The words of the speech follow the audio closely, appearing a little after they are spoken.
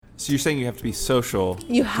So you're saying you have to be social.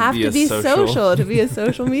 You have to be social to be a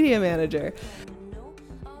social media manager.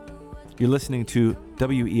 You're listening to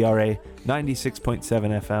WERA 96.7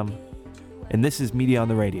 FM, and this is Media on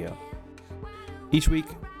the Radio. Each week,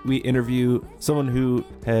 we interview someone who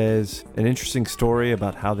has an interesting story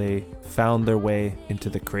about how they found their way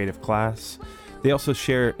into the creative class. They also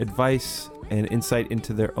share advice and insight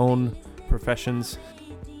into their own professions.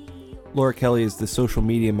 Laura Kelly is the social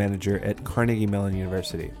media manager at Carnegie Mellon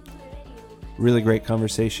University. Really great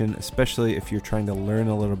conversation, especially if you're trying to learn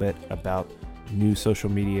a little bit about new social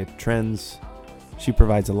media trends. She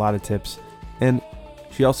provides a lot of tips, and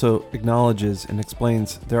she also acknowledges and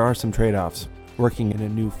explains there are some trade-offs working in a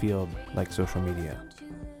new field like social media.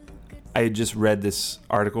 I had just read this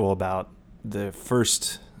article about the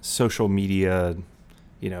first social media,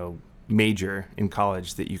 major in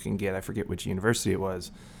college that you can get. I forget which university it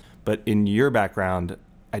was. But in your background,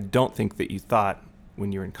 I don't think that you thought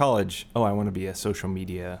when you were in college, I want to be a social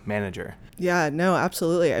media manager. Yeah, no,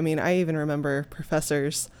 absolutely. I mean, I even remember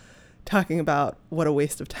professors talking about what a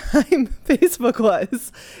waste of time Facebook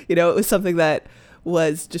was. It was something that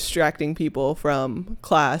was distracting people from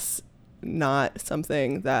class, not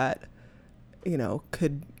something that,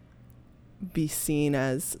 could be seen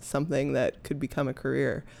as something that could become a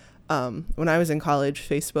career. When I was in college,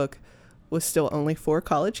 Facebook was still only for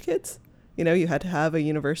college kids. You had to have a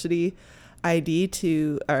university ID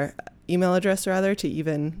or email address rather to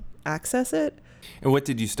even access it. And what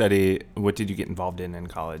did you study? What did you get involved in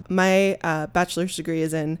college? My bachelor's degree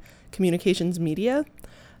is in communications media,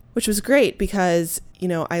 which was great because,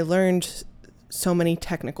 I learned so many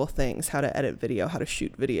technical things, how to edit video, how to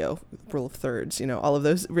shoot video, rule of thirds, all of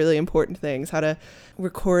those really important things, how to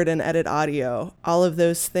record and edit audio, all of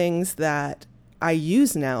those things that I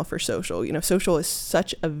use now for social. Social is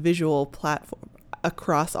such a visual platform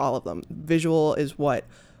across all of them. Visual is what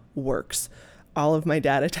works. All of my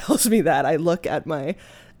data tells me that. I look at my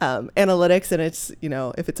analytics and it's,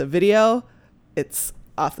 if it's a video, it's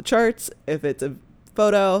off the charts. If it's a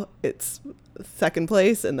photo, it's second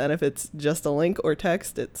place. And then if it's just a link or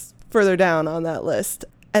text, it's further down on that list.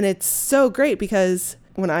 And it's so great because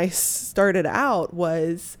when I started out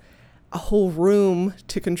was a whole room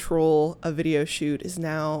to control a video shoot is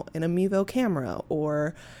now an Mevo camera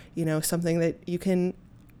or, something that you can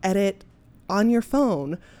edit on your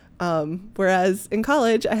phone. Whereas in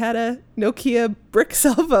college, I had a Nokia brick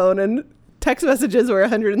cell phone and text messages were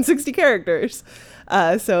 160 characters.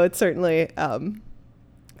 So it certainly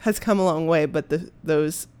has come a long way, but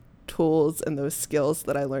those tools and those skills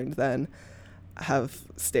that I learned then have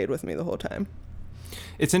stayed with me the whole time.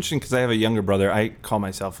 It's interesting because I have a younger brother. I call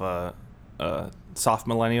myself a soft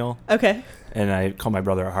millennial. Okay. And I call my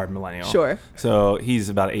brother a hard millennial. Sure. So he's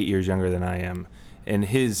about 8 years younger than I am. And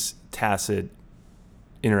his tacit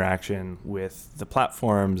interaction with the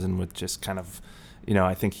platforms and with just kind of,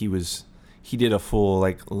 I think he did a full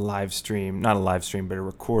live stream, not a live stream, but a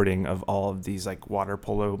recording of all of these water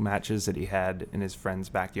polo matches that he had in his friend's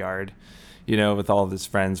backyard, with all of his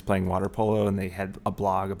friends playing water polo, and they had a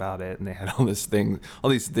blog about it, and they had all these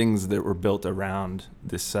things that were built around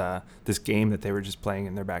this game that they were just playing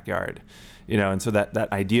in their backyard, and so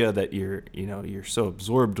that idea that you're so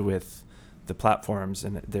absorbed with the platforms,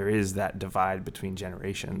 and there is that divide between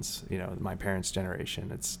generations, my parents'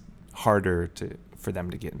 generation, it's harder for them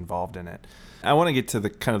to get involved in it. I want to get to the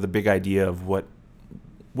kind of the big idea of what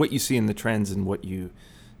you see in the trends and what you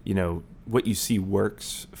see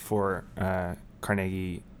works for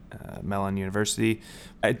Carnegie Mellon University.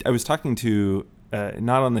 I was talking to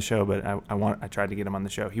not on the show, but I tried to get him on the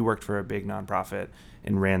show. He worked for a big nonprofit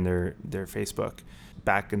and ran their Facebook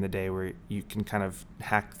back in the day, where you can kind of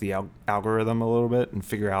hack the algorithm a little bit and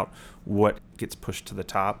figure out what gets pushed to the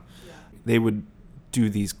top. Yeah. They would do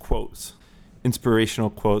these quotes, inspirational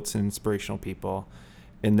quotes and inspirational people,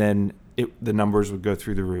 and then the numbers would go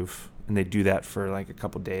through the roof, and they'd do that for a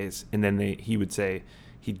couple days, and then he would say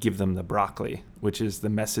he'd give them the broccoli, which is the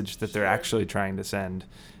message that they're actually trying to send,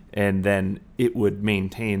 and then it would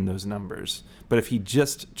maintain those numbers. But if he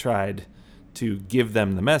just tried to give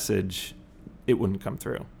them the message, it wouldn't come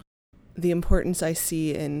through. The importance I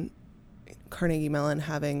see in Carnegie Mellon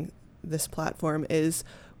having this platform is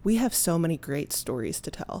we have so many great stories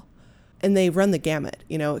to tell, and they run the gamut.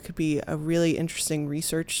 It could be a really interesting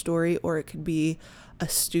research story, or it could be a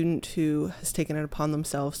student who has taken it upon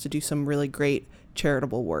themselves to do some really great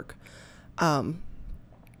charitable work. And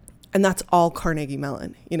that's all Carnegie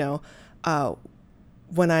Mellon.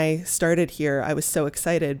 When I started here, I was so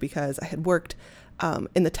excited because I had worked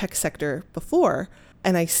in the tech sector before,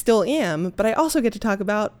 and I still am, but I also get to talk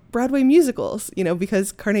about Broadway musicals,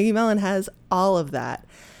 because Carnegie Mellon has all of that.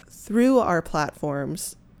 through our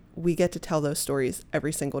platforms, we get to tell those stories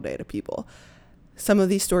every single day to people. Some of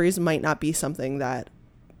these stories might not be something that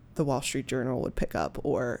the Wall Street Journal would pick up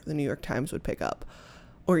or the New York Times would pick up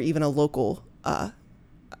or even a local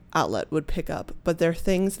outlet would pick up, but they're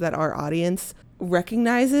things that our audience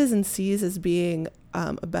recognizes and sees as being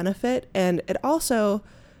a benefit. And it also,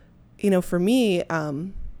 for me,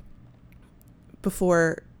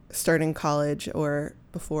 before starting college or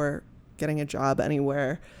before getting a job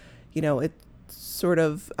anywhere, it sort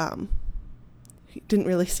of didn't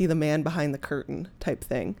really see the man behind the curtain type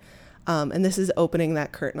thing. And this is opening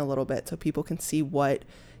that curtain a little bit so people can see what,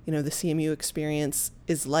 the CMU experience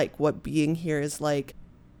is like, what being here is like,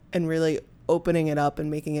 and really opening it up and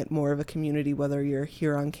making it more of a community, whether you're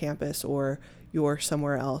here on campus or you're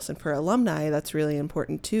somewhere else. And for alumni, that's really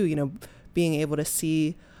important too, being able to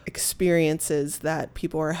see experiences that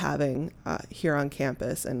people are having here on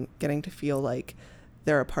campus and getting to feel like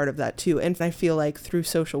they're a part of that too. And I feel like through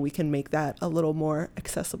social, we can make that a little more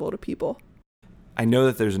accessible to people. I know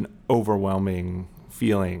that there's an overwhelming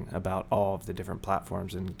feeling about all of the different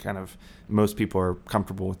platforms, and kind of most people are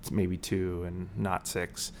comfortable with maybe 2 and not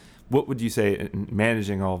 6. What would you say in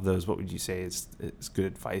managing all of those? What would you say is good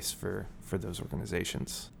advice for those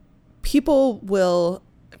organizations? People will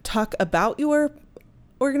talk about your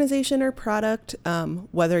organization or product,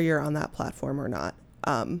 whether you're on that platform or not.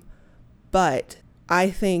 But I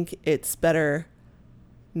think it's better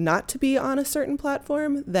not to be on a certain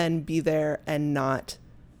platform than be there and not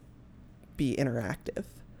be interactive.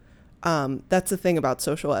 That's the thing about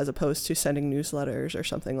social as opposed to sending newsletters or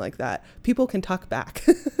something like that. People can talk back.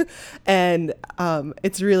 And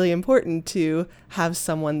it's really important to have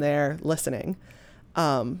someone there listening.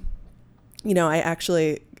 I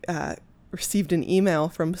actually received an email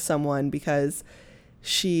from someone because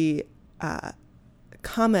she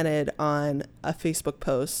commented on a Facebook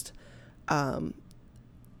post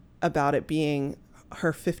about it being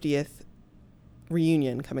her 50th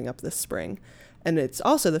reunion coming up this spring. And it's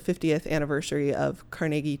also the 50th anniversary of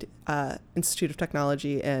Carnegie Institute of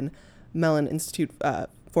Technology and Mellon Institute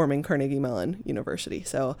forming Carnegie Mellon University.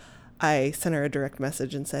 So I sent her a direct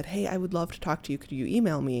message and said, hey, I would love to talk to you. Could you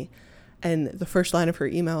email me? And the first line of her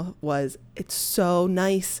email was, it's so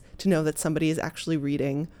nice to know that somebody is actually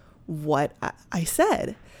reading what I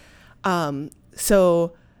said.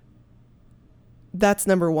 So that's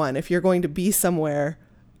number one. If you're going to be somewhere,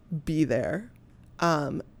 be there.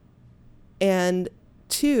 And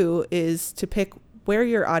 2 is to pick where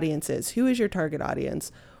your audience is. Who is your target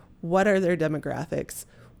audience? What are their demographics?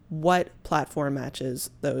 What platform matches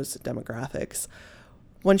those demographics?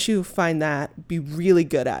 Once you find that, be really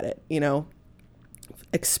good at it.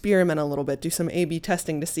 Experiment a little bit, do some A/B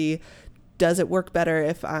testing to see, does it work better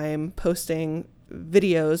if I'm posting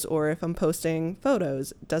videos or if I'm posting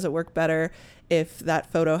photos? Does it work better if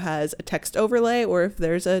that photo has a text overlay or if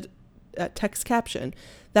there's a text caption?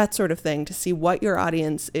 That sort of thing, to see what your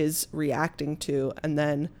audience is reacting to and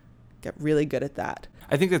then get really good at that.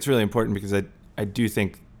 I think that's really important because I do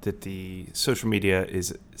think that the social media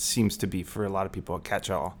seems to be for a lot of people a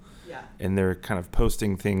catch-all. Yeah. And they're kind of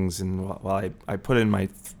posting things, and while I put in my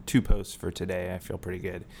 2 posts for today, I feel pretty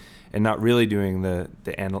good, and not really doing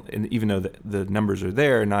and even though the numbers are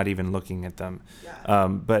there, not even looking at them. Yeah.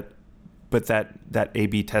 But that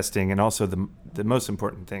A/B testing, and also the most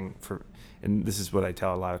important thing and this is what I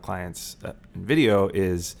tell a lot of clients in video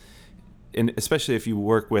is, and especially if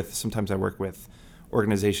you sometimes I work with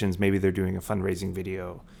organizations, maybe they're doing a fundraising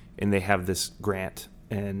video and they have this grant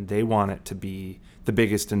and they want it to be the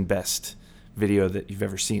biggest and best video that you've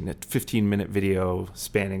ever seen, a 15-minute video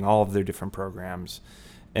spanning all of their different programs.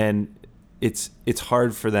 And it's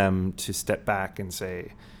hard for them to step back and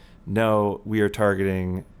say, no, we are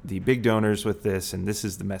targeting the big donors with this, and this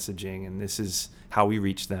is the messaging, and this is how we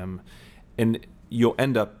reach them. And you'll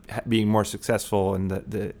end up being more successful, and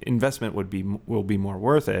the investment will be more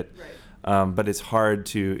worth it. Right. But it's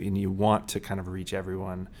hard and you want to kind of reach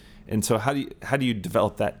everyone. And so how do you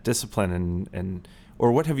develop that discipline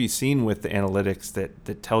or what have you seen with the analytics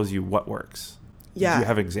that tells you what works? Yeah. Do you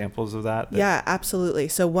have examples of that? Yeah, absolutely.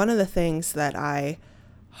 So one of the things that I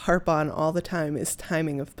harp on all the time is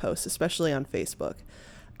timing of posts, especially on Facebook.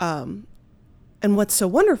 And what's so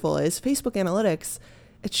wonderful is Facebook analytics,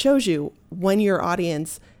 it shows you when your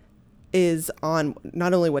audience is on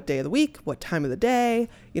not only what day of the week, what time of the day,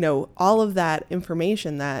 all of that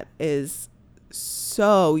information that is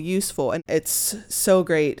so useful. And it's so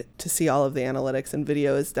great to see all of the analytics, and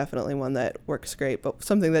video is definitely one that works great. But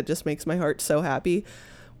something that just makes my heart so happy,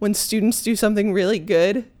 when students do something really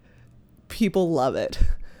good, people love it.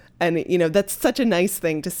 And, that's such a nice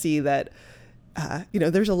thing to see that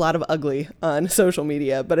there's a lot of ugly on social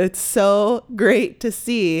media, but it's so great to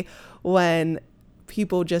see when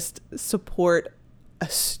people just support a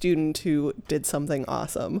student who did something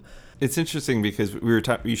awesome. It's interesting because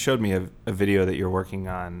you showed me a video that you're working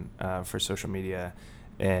on for social media,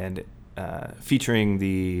 and featuring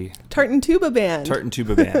the Tartan Tuba Band.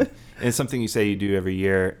 And it's something you say you do every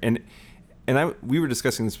year. And we were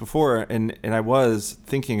discussing this before, and I was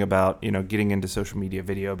thinking about, getting into social media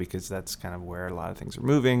video because that's kind of where a lot of things are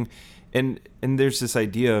moving. And there's this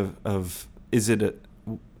idea of is it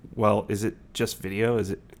just video?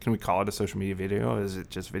 Can we call it a social media video? Or is it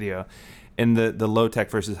just video? And the low tech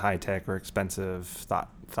versus high tech or expensive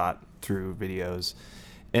thought through videos.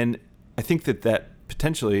 And I think that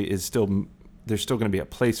potentially there's still going to be a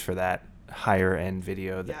place for that higher end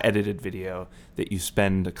video, the edited video that you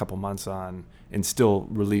spend a couple months on and still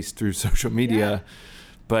release through social media.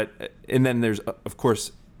 And then there's of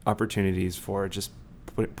course opportunities for just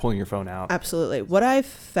pulling your phone out. Absolutely. What I've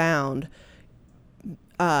found,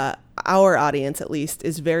 our audience at least,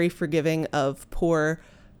 is very forgiving of poor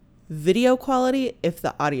video quality if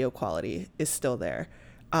the audio quality is still there.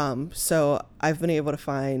 So I've been able to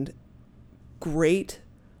find great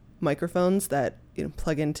microphones that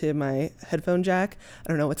plug into my headphone jack. I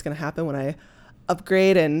don't know what's going to happen when I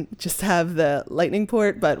upgrade and just have the lightning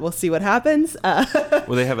port, but we'll see what happens. Well,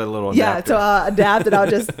 they have a little adapter. So I'll adapt, and I'll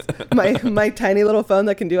just my tiny little phone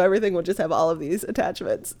that can do everything will just have all of these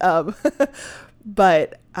attachments.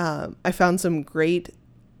 But I found some great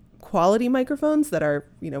quality microphones that are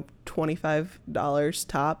 $25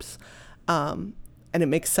 tops, and it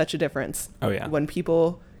makes such a difference. Oh yeah, when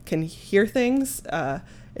people can hear things,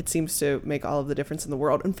 it seems to make all of the difference in the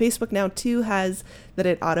world. And Facebook now too has that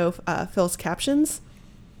it auto fills captions.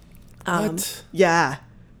 What? Yeah,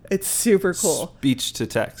 it's super cool. Speech to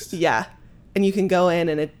text. Yeah, and you can go in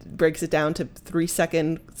and it breaks it down to 3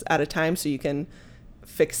 seconds at a time, so you can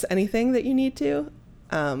fix anything that you need to.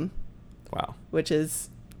 Wow, which is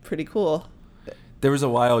pretty cool. There was a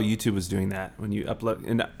while YouTube was doing that when you upload,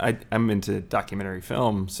 and I'm into documentary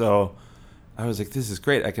film, so I was like, this is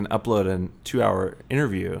great. I can upload a 2-hour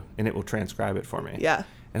interview and it will transcribe it for me. Yeah.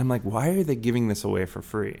 And I'm like, why are they giving this away for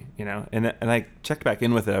free? And I checked back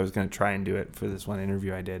in with it. I was going to try and do it for this one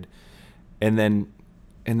interview I did. And then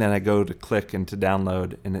I go to click and to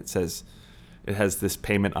download, and it says it has this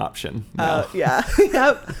payment option. Yeah.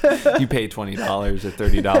 Yep. You pay $20 or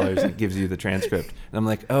 $30, it gives you the transcript. And I'm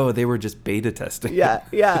like, oh, they were just beta testing. Yeah.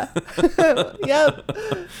 Yep.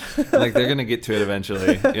 Like, they're going to get to it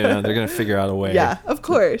eventually. They're going to figure out a way. Yeah, of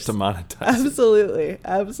course. To monetize.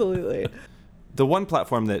 Absolutely. The one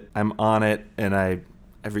platform that I'm on it, and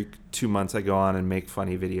every 2 months I go on and make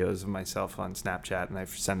funny videos of myself on Snapchat, and I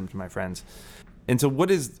send them to my friends. And so what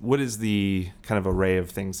is the kind of array of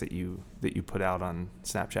things that you put out on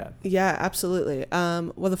Snapchat? Yeah, absolutely.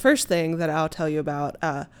 Well, the first thing that I'll tell you about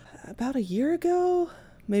a year ago,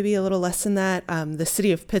 maybe a little less than that, the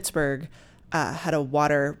city of Pittsburgh had a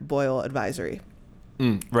water boil advisory.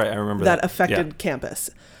 Right, I remember that affected campus.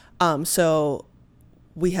 So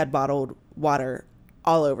we had bottled water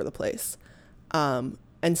all over the place. And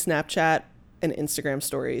Snapchat and Instagram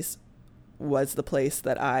stories was the place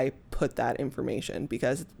that I put that information,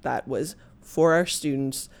 because that was for our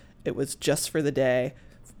students. It was just for the day.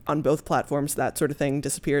 On both platforms, that sort of thing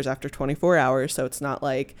disappears after 24 hours. So it's not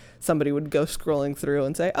like somebody would go scrolling through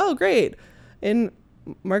and say, oh, great, in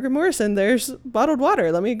Margaret Morrison, there's bottled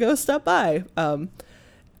water. Let me go stop by. And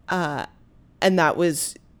that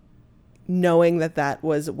was knowing that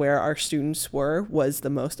was where our students was the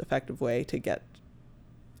most effective way to get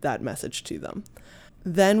that message to them.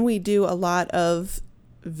 Then we do a lot of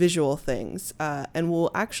visual things, and we'll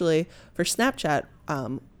actually, for Snapchat,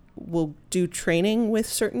 we'll do training with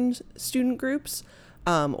certain student groups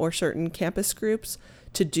or certain campus groups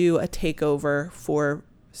to do a takeover for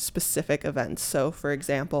specific events. So, for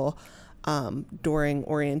example, during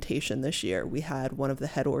orientation this year, we had one of the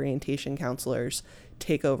head orientation counselors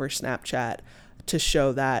take over Snapchat to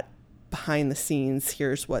show that behind the scenes,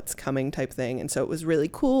 here's what's coming type thing. And so it was really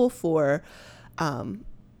cool for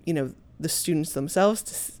the students themselves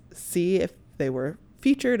to see if they were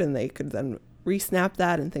featured, and they could then resnap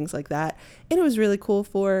that and things like that. And it was really cool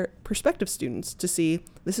for prospective students to see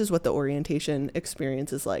this is what the orientation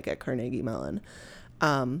experience is like at Carnegie Mellon.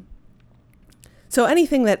 So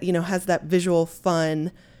anything that, has that visual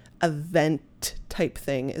fun event type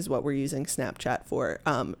thing is what we're using Snapchat for.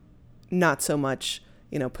 Not so much,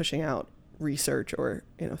 pushing out research or,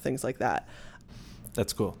 things like that.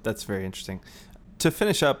 That's cool. That's very interesting. To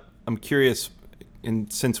finish up, I'm curious,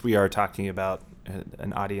 and since we are talking about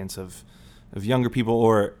an audience of younger people,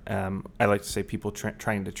 or I like to say people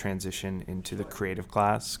trying to transition into the creative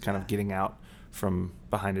class, kind of getting out from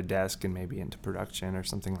behind a desk and maybe into production or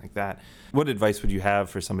something like that. What advice would you have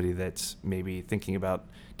for somebody that's maybe thinking about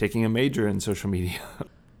taking a major in social media?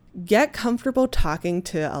 Get comfortable talking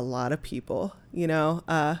to a lot of people.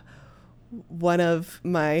 One of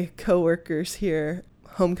my coworkers here,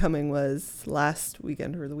 homecoming was last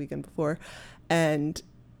weekend or the weekend before, and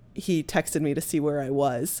he texted me to see where I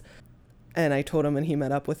was. And I told him, and he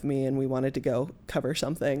met up with me, and we wanted to go cover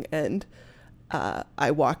something. And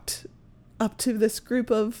I walked up to this group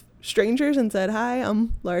of strangers and said, "Hi,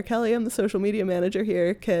 I'm Laura Kelly. I'm the social media manager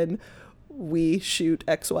here. Can we shoot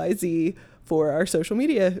XYZ for our social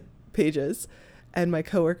media pages?" And my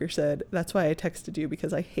coworker said, "That's why I texted you,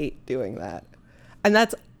 because I hate doing that." And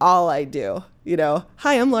that's all I do.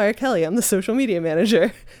 "Hi, I'm Laura Kelly. I'm the social media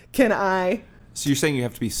manager. Can I..." So you're saying you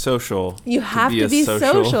have to be social. You have to be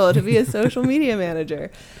social to be a social media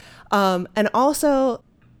manager. And also,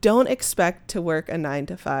 don't expect to work a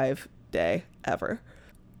 9-to-5 day ever.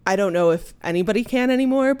 I don't know if anybody can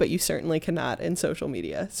anymore, but you certainly cannot in social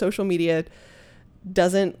media. Social media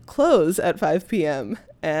doesn't close at 5 p.m.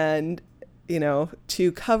 And,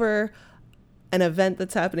 to cover an event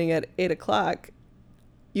that's happening at 8 o'clock,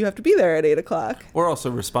 you have to be there at 8 o'clock. Or also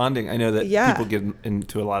responding. I know that people get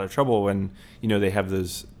into a lot of trouble when, they have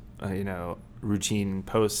those, routine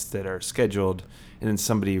posts that are scheduled, and then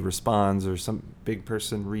somebody responds or some big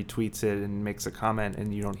person retweets it and makes a comment,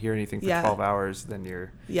 and you don't hear anything for 12 hours, then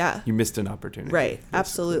you missed an opportunity. Right.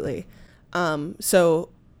 Basically. Absolutely. So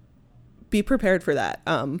be prepared for that.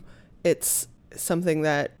 It's something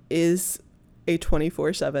that is a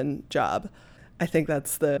 24/7 job. I think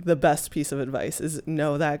that's the best piece of advice, is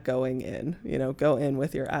know that going in. Go in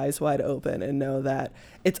with your eyes wide open and know that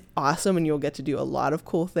it's awesome, and you'll get to do a lot of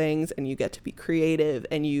cool things, and you get to be creative,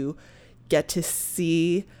 and you get to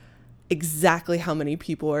see exactly how many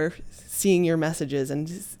people are seeing your messages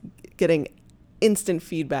and getting instant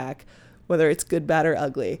feedback, whether it's good, bad, or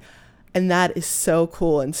ugly. And that is so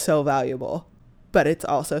cool and so valuable. But it's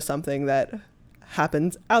also something that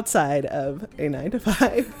happens outside of a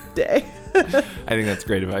 9-to-5 day. I think that's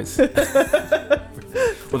great advice.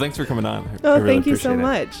 Well, thanks for coming on. Oh, really thank you so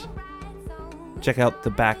much. Check out the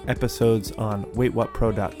back episodes on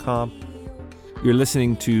waitwhatpro.com. You're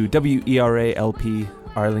listening to WERA LP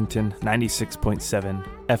Arlington 96.7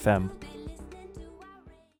 FM.